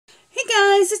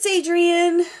guys, it's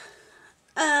Adrienne.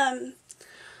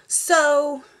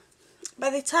 So by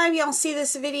the time y'all see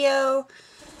this video,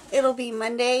 it'll be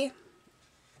Monday.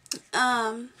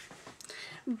 But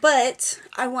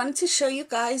I wanted to show you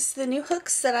guys the new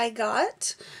hooks that I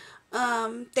got.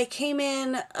 They came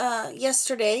in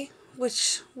yesterday,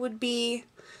 which would be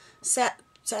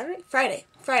Friday.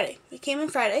 They came in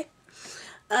Friday.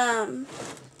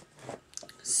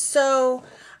 So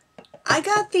I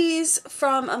got these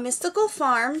from a mystical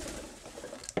farm.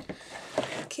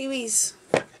 Kiwi's,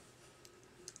 I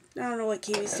don't know what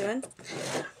Kiwi's doing.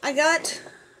 I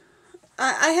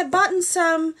had bought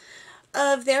some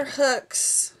of their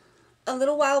hooks a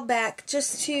little while back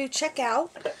just to check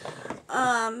out.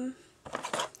 And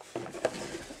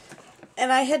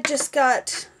I had just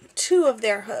got 2 of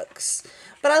their hooks.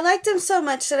 But I liked them so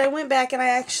much that I went back and I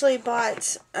actually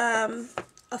bought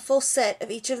a full set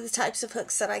of each of the types of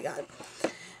hooks that I got.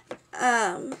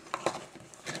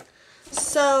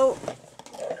 So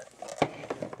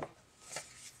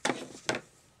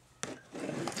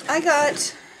I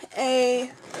got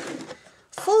a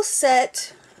full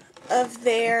set of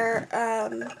their,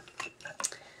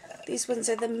 these ones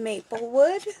are the maple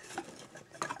wood.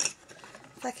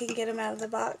 If I can get them out of the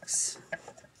box.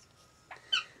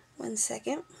 1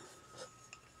 second.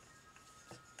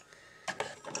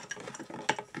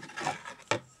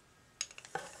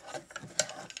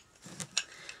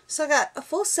 So I got a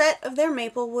full set of their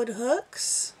maple wood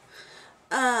hooks.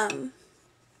 Now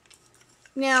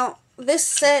this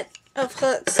set of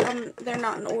hooks, they're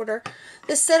not in order.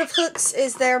 This set of hooks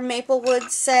is their maple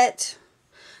wood set.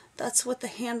 That's what the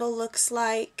handle looks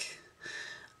like.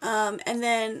 And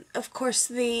then of course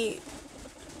the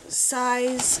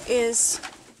size is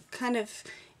kind of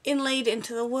inlaid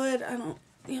into the wood.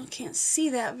 Can't see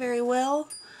that very well.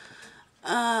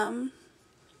 Can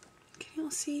you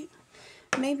all see?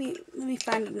 Maybe, let me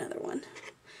find another one.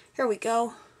 Here we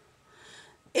go.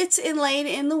 It's inlaid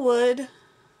in the wood.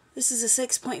 This is a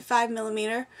 6.5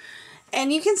 millimeter.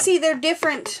 And you can see they're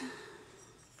different.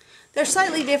 They're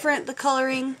slightly different. The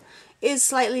coloring is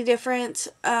slightly different.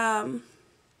 Let's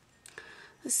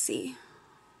see.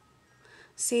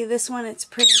 See, this one it's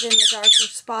printed in the darker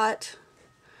spot.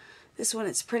 This one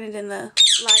it's printed in the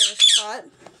lighter spot.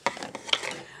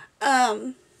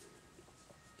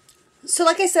 So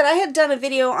like I said, I had done a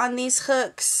video on these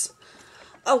hooks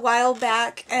a while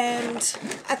back, and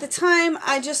at the time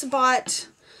I just bought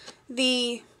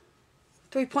the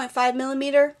 3.5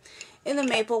 millimeter in the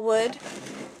maple wood.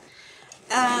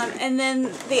 And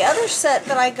then the other set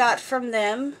that I got from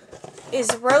them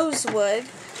is rosewood.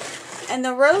 And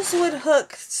the rosewood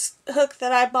hook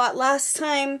that I bought last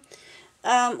time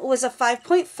was a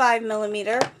 5.5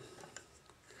 millimeter.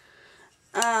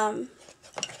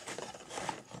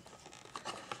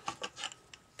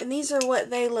 And these are what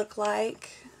they look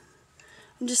like.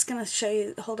 I'm just going to show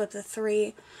you, hold up the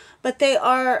 3. But they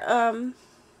are,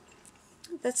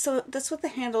 that's what the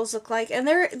handles look like. And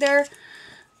they're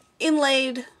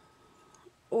inlaid,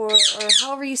 or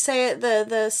however you say it,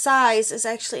 the size is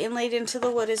actually inlaid into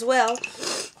the wood as well.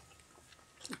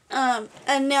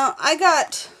 And now I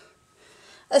got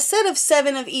a set of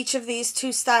 7 of each of these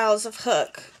 2 styles of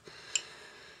hook.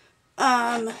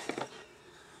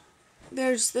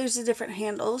 There's the different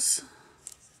handles.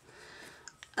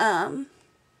 I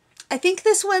think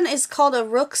this one is called a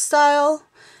rook style,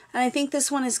 and I think this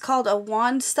one is called a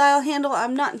wand style handle.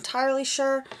 I'm not entirely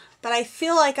sure, but I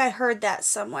feel like I heard that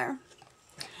somewhere.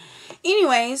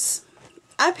 Anyways,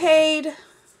 I paid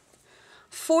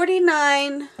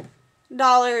 $49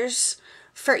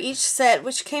 for each set,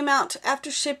 which came out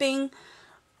after shipping.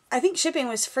 I think shipping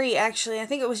was free, actually. I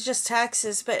think it was just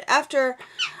taxes, but after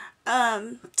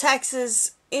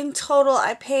taxes, in total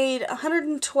I paid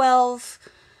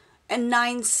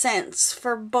 $112.09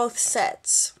 for both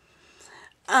sets.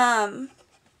 And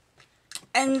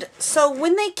so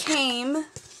when they came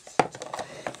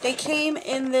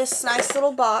in this nice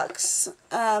little box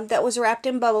that was wrapped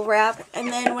in bubble wrap, and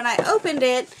then when I opened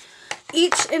it,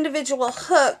 each individual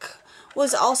hook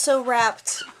was also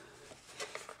wrapped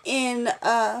in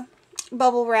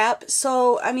bubble wrap.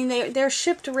 So I mean, they're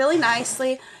shipped really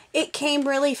nicely. It came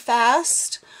really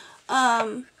fast.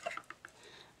 They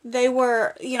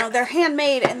were, they're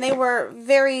handmade, and they were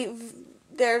very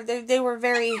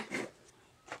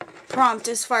prompt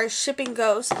as far as shipping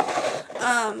goes.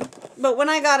 But when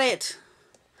I got it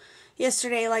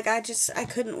yesterday, like I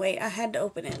couldn't wait. I had to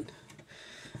open it.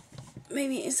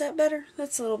 Maybe, is that better?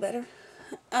 That's a little better.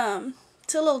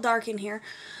 It's a little dark in here,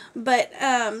 but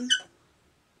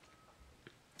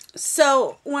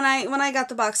so when I got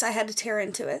the box, I had to tear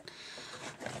into it.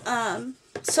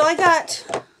 So I got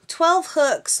 12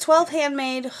 hooks, 12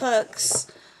 handmade hooks.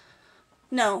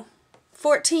 No,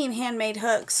 14 handmade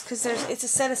hooks, because it's a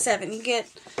set of 7. You get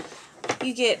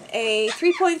a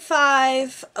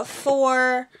 3.5, a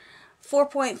 4,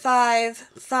 4.5,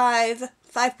 5,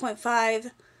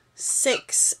 5.5,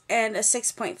 6, and a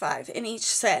 6.5 in each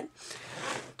set.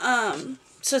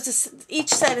 So each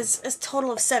set is a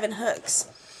total of 7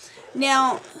 hooks.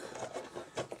 Now,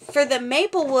 for the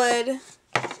maple wood,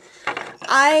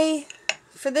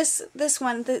 for this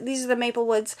one, these are the maple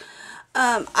woods.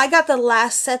 I got the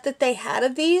last set that they had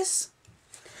of these.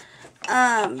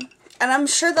 And I'm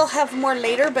sure they'll have more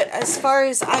later, but as far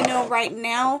as I know right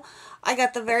now, I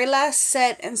got the very last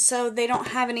set, and so they don't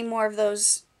have any more of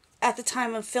those at the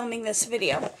time of filming this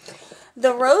video.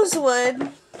 The rosewood,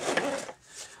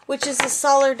 which is a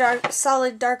solid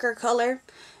darker color,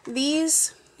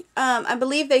 these, I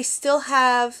believe they still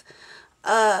have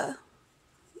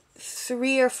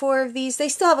 3 or 4 of these. They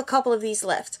still have a couple of these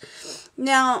left.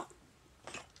 Now,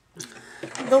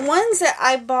 the ones that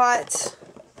I bought,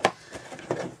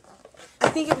 I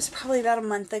think it was probably about a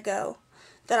month ago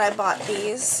that I bought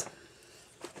these.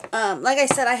 Like I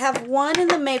said, I have one in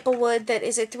the maple wood that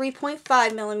is a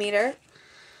 3.5 millimeter,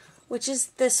 which is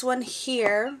this one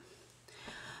here.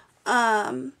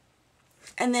 And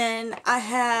then I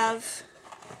have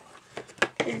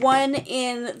one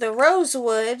in the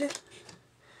rosewood,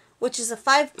 which is a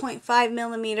 5.5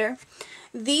 millimeter.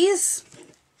 These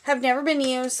have never been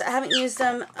used. I haven't used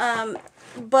them,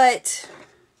 but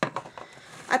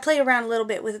I played around a little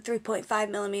bit with a 3.5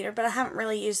 millimeter, but I haven't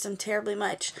really used them terribly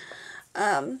much.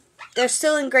 They're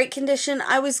still in great condition.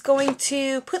 I was going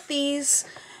to put these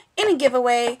in a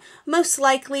giveaway. Most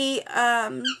likely,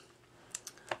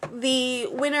 the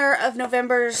winner of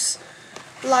November's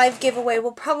live giveaway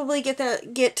will probably get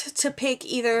to pick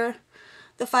either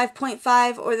the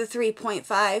 5.5 or the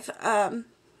 3.5.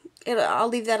 I'll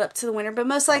leave that up to the winner, but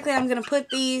most likely I'm going to put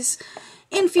these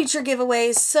in future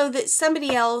giveaways so that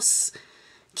somebody else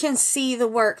can see the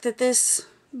work that this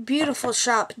beautiful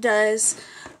shop does.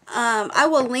 I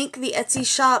will link the Etsy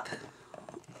shop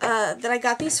that I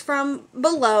got these from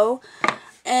below,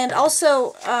 and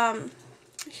also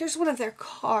here's one of their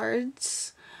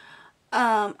cards.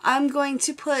 I'm going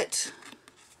to put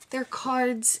their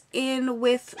cards in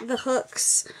with the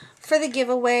hooks for the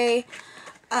giveaway.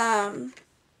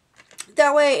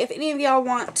 That way, if any of y'all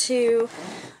want to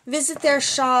visit their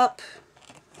shop,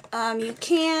 you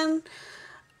can.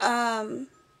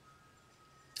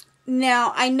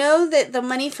 Now, I know that the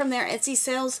money from their Etsy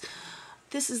sales,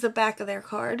 this is the back of their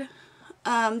card.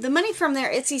 The money from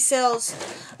their Etsy sales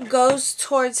goes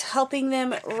towards helping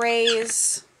them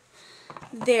raise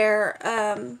their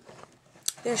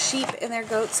sheep and their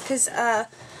goats, because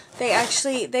they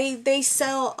actually they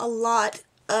sell a lot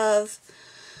of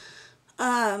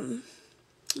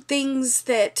things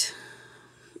that,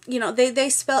 you know, they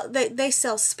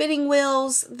sell spinning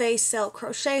wheels, they sell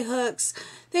crochet hooks,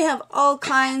 they have all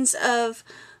kinds of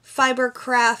fiber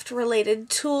craft related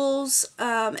tools,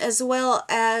 as well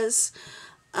as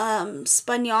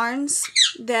spun yarns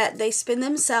that they spin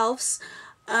themselves.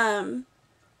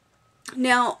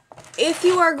 Now, if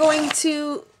you are going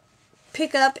to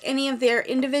pick up any of their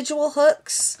individual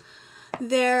hooks,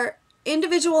 when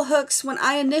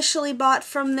I initially bought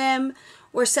from them,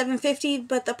 were $7.50,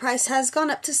 but the price has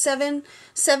gone up to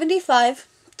 $7.75.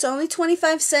 It's only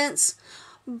 25 cents,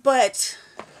 but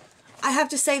I have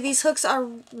to say these hooks are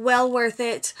well worth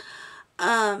it.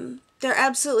 They're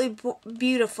absolutely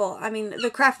beautiful. I mean, the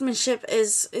craftsmanship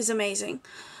is amazing.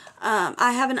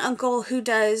 I have an uncle who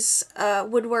does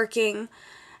woodworking,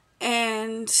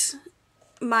 and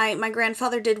my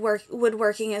grandfather did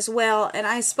woodworking as well, and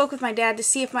I spoke with my dad to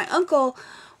see if my uncle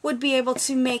would be able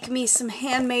to make me some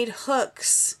handmade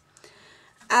hooks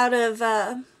out of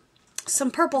some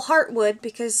purple heartwood,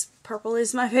 because purple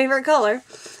is my favorite color.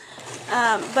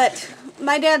 But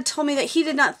my dad told me that he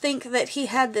did not think that he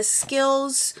had the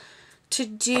skills to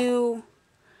do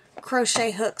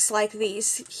crochet hooks like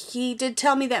these. He did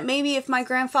tell me that maybe if my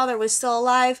grandfather was still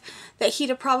alive, that he'd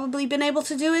have probably been able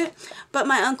to do it, but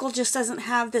my uncle just doesn't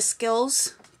have the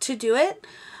skills to do it.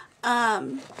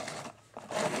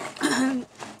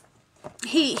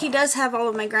 He does have all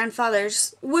of my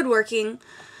grandfather's woodworking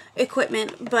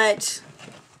equipment, but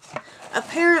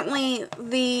apparently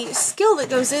the skill that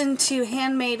goes into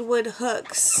handmade wood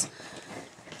hooks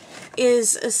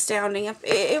is astounding.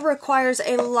 It requires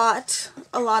a lot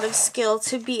of skill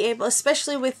to be able,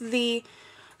 especially with the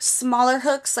smaller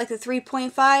hooks like the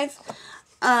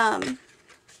 3.5.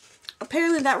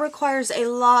 Apparently that requires a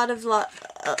lot of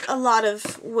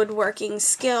woodworking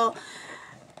skill,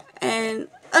 and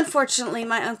unfortunately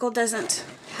my uncle doesn't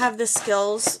have the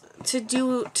skills to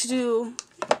do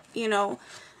you know,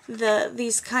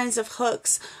 these kinds of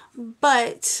hooks,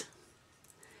 but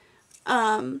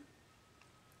I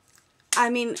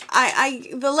mean,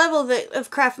 the level of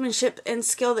craftsmanship and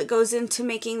skill that goes into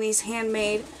making these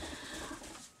handmade,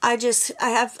 I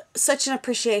have such an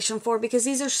appreciation for, because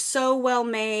these are so well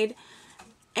made.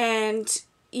 And,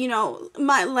 you know,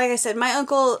 like I said, my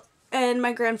uncle and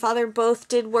my grandfather both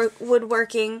did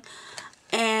woodworking,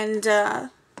 and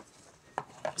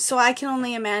so I can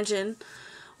only imagine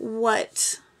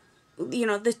what, you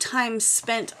know, the time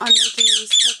spent on making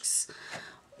these hooks.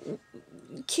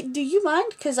 Do you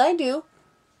mind? Because I do.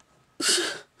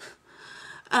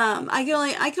 I can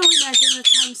only imagine the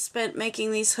time spent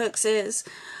making these hooks is.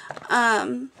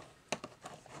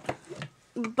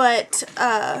 But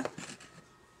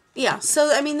yeah.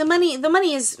 So I mean, the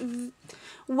money is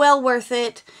well worth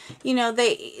it. You know,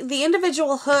 the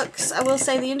individual hooks. I will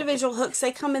say the individual hooks.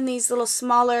 They come in these little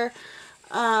smaller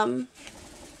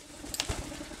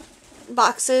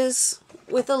boxes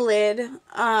with a lid.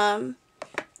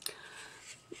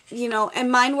 You know, and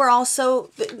mine were also,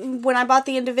 when I bought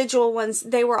the individual ones,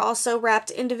 they were also wrapped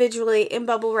individually in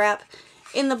bubble wrap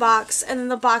in the box, and then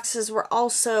the boxes were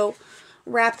also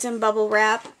wrapped in bubble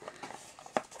wrap,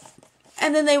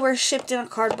 and then they were shipped in a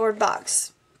cardboard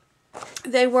box.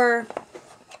 They were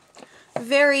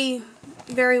very,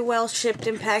 very well shipped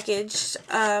and packaged.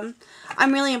 I'm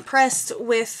really impressed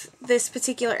with this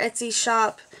particular Etsy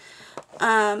shop.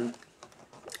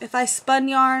 If I spun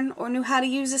yarn or knew how to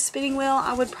use a spinning wheel,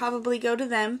 I would probably go to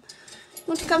them. You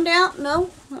want to come down? No?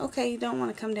 Okay, you don't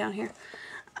want to come down here.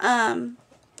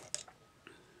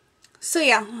 So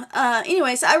yeah,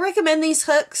 anyways, I recommend these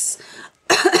hooks.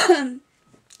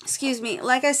 Excuse me.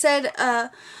 Like I said,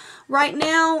 right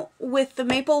now with the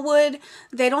maple wood,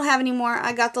 they don't have any more.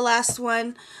 I got the last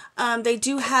one. They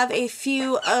do have a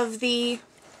few of the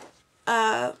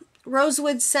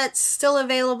rosewood sets still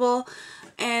available.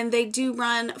 And they do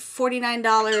run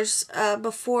 $49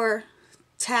 before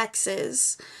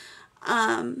taxes.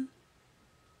 And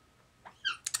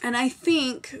I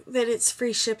think that it's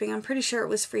free shipping. I'm pretty sure it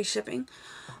was free shipping.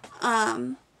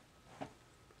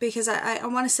 Because I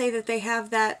want to say that they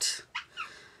have that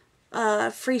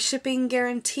free shipping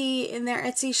guarantee in their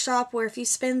Etsy shop, where if you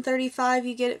spend $35,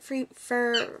 you get it free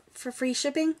for free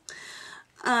shipping.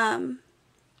 That's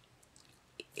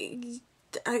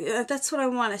what I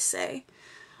want to say.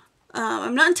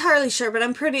 I'm not entirely sure, but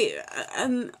I'm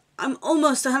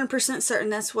almost 100% certain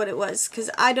that's what it was, because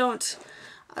I don't,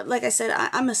 like I said,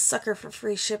 I'm a sucker for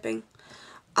free shipping.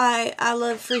 I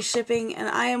love free shipping, and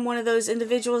I am one of those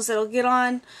individuals that'll get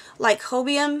on, like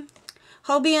Hobium.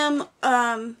 Hobium,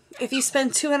 if you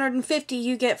spend $250,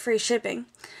 you get free shipping.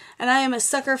 And I am a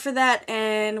sucker for that,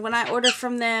 and when I order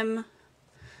from them,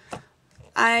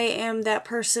 I am that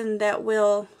person that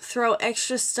will throw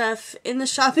extra stuff in the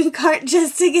shopping cart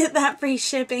just to get that free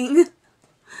shipping.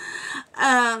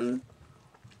 But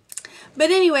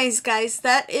anyways, guys,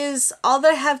 that is all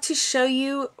that I have to show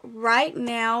you right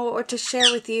now, or to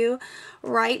share with you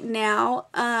right now.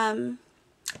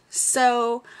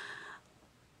 So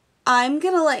I'm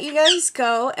going to let you guys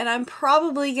go, and I'm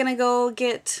probably going to go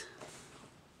get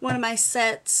one of my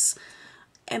sets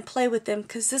and play with them,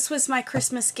 because this was my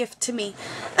Christmas gift to me.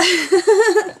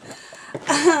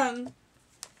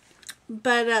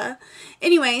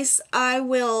 Anyways, I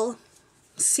will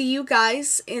see you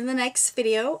guys in the next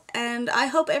video, and I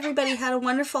hope everybody had a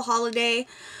wonderful holiday.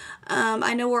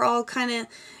 I know we're all kind of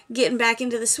getting back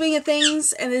into the swing of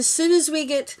things, and as soon as we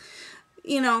get,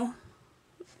 you know,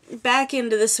 back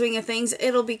into the swing of things,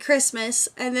 it'll be Christmas,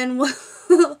 and then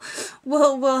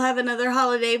we'll have another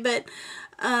holiday. But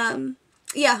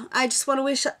yeah, I just want to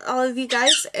wish all of you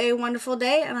guys a wonderful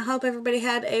day, and I hope everybody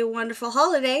had a wonderful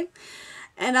holiday,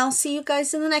 and I'll see you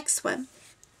guys in the next one.